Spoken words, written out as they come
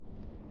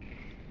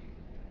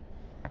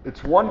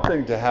It's one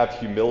thing to have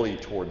humility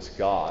towards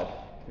God.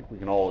 I think we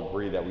can all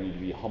agree that we need to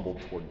be humble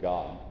toward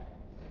God.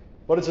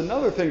 But it's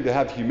another thing to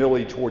have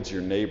humility towards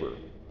your neighbor,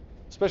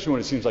 especially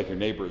when it seems like your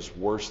neighbor is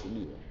worse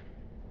than you.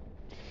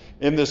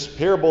 In this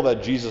parable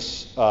that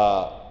Jesus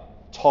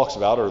talks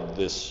about, or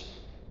this,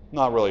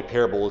 not really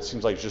parable, it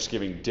seems like just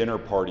giving dinner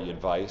party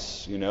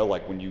advice,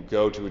 like when you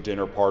go to a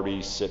dinner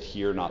party, sit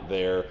here, not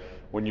there.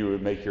 When you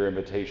would make your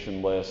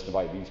invitation list,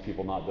 invite these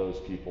people, not those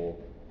people.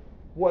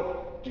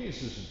 What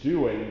Jesus is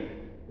doing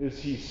is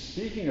he's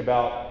speaking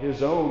about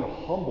his own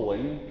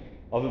humbling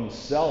of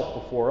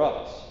himself before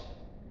us.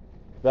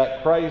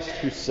 That Christ,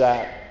 who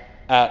sat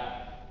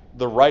at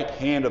the right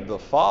hand of the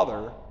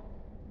Father,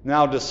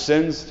 now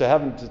descends to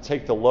heaven to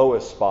take the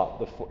lowest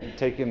spot,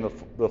 taking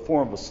the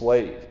form of a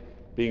slave,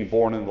 being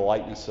born in the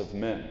likeness of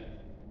men.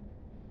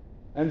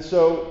 And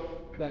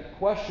so that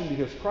question,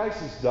 because Christ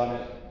has done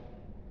it,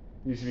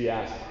 needs to be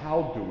asked,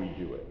 how do we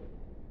do it?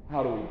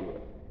 How do we do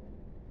it?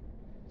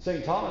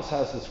 St. Thomas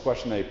has this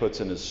question that he puts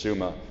in his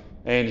Summa,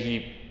 and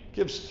he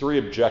gives 3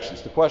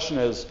 objections. The question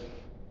is,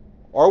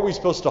 are we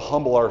supposed to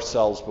humble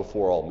ourselves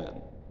before all men?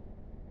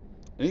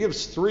 And he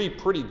gives 3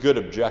 pretty good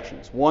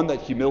objections. One, that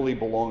humility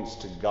belongs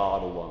to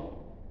God alone.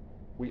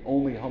 We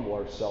only humble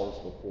ourselves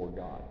before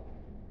God.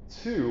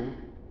 2,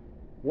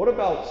 what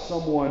about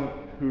someone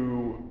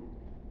who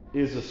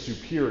is a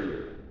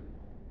superior?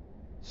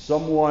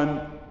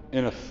 Someone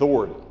in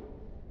authority?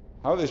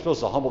 How are they supposed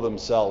to humble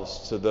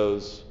themselves to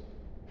those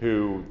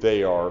who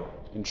they are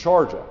in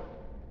charge of?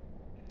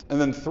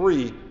 And then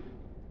 3,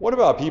 what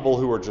about people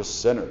who are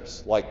just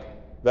sinners, like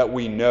that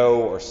we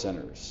know are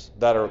sinners,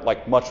 that are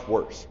like much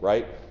worse,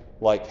 right?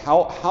 Like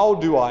how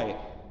do I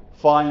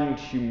find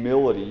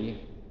humility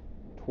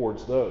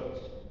towards those?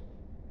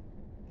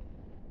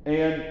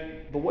 And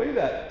the way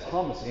that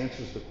Thomas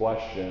answers the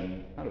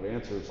question kind of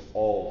answers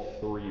all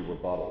 3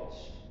 rebuttals.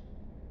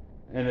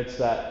 And it's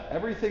that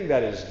everything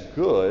that is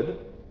good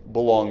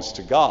belongs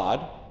to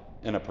God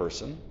in a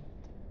person.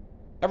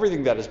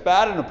 Everything that is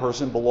bad in a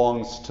person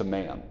belongs to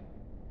man,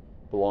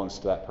 belongs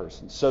to that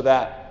person. So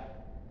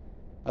that,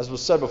 as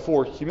was said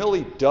before,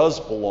 humility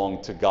does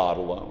belong to God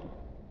alone.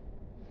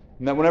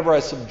 And that whenever I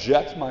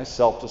subject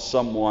myself to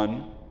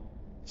someone,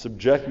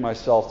 subjecting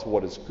myself to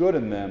what is good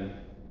in them,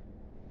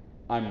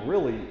 I'm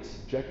really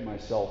subjecting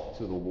myself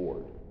to the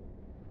Lord.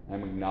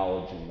 I'm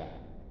acknowledging that.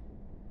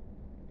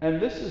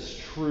 And this is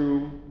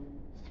true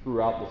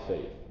throughout the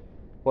faith,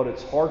 but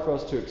it's hard for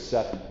us to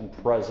accept in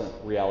present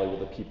reality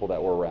with the people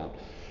that we're around.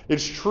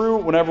 It's true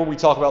whenever we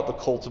talk about the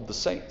cult of the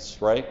saints,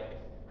 right?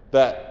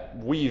 That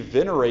we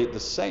venerate the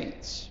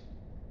saints.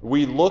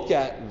 We look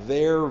at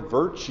their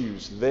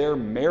virtues, their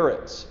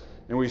merits,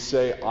 and we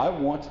say, I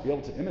want to be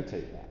able to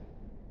imitate that.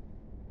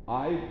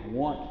 I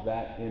want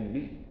that in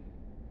me.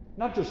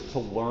 Not just to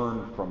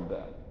learn from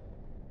them,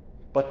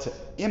 but to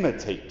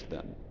imitate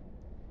them.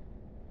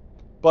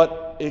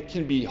 But it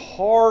can be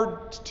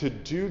hard to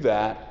do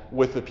that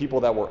with the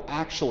people that we're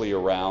actually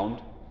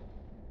around,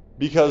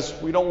 because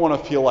we don't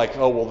want to feel like,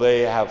 oh, well,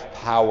 they have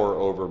power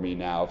over me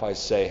now. If I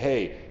say,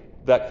 hey,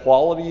 that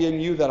quality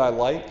in you that I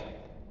like,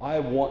 I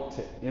want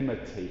to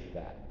imitate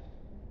that.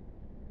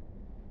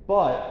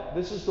 But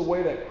this is the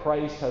way that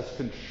Christ has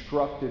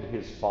constructed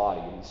his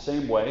body. In the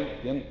same way,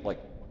 again, like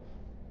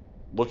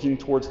looking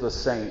towards the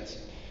saints,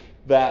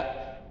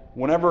 that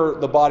whenever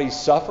the body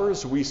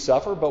suffers, we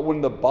suffer, but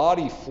when the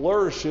body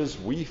flourishes,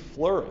 we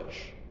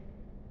flourish.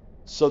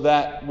 So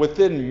that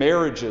within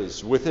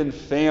marriages, within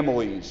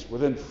families,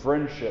 within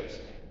friendships,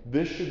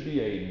 this should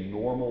be a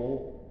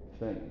normal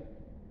thing,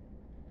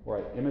 where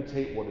I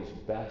imitate what is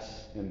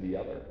best in the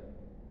other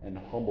and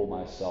humble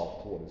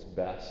myself to what is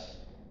best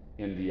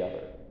in the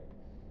other.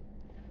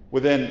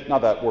 Within,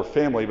 not that we're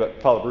family,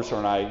 but Father Brewster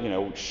and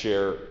I,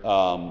 share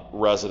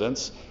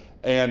residence,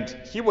 and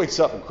he wakes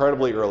up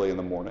incredibly early in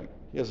the morning.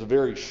 He has a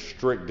very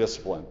strict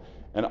discipline.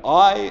 And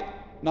I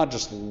not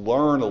just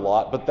learn a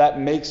lot, but that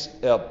makes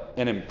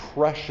an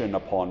impression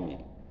upon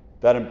me.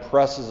 That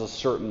impresses a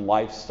certain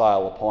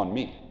lifestyle upon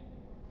me.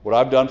 What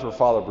I've done for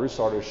Father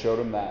Broussard is showed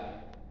him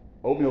that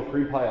oatmeal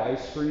cream pie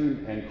ice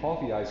cream and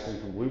coffee ice cream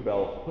from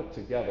Bluebell put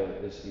together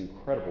is an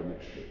incredible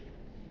mixture,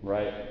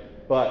 right?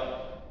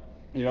 But,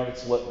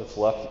 it's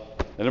left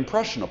an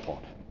impression upon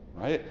him,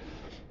 right?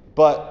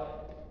 But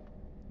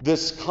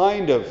this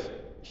kind of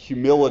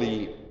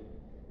humility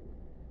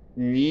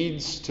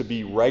needs to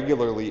be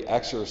regularly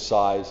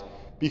exercised,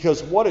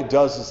 because what it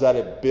does is that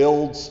it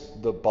builds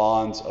the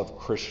bonds of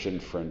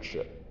Christian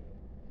friendship.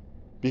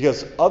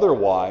 Because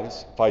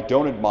otherwise, if I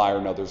don't admire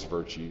another's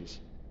virtues,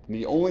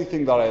 the only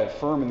thing that I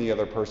affirm in the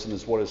other person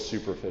is what is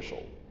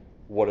superficial,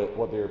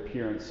 what their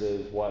appearance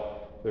is,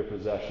 what their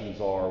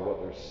possessions are,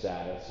 what their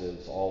status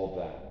is, all of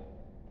that.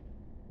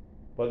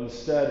 But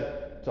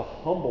instead, to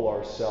humble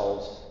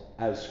ourselves,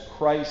 as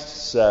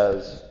Christ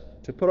says,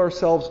 to put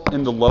ourselves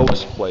in the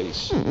lowest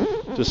place,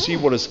 to see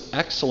what is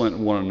excellent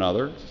in one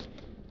another,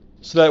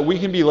 so that we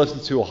can be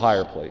lifted to a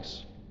higher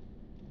place,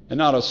 and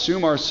not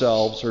assume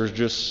ourselves or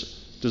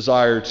just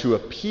desire to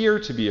appear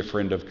to be a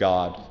friend of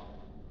God,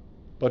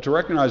 but to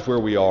recognize where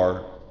we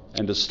are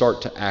and to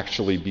start to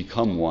actually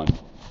become one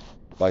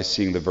by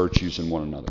seeing the virtues in one another.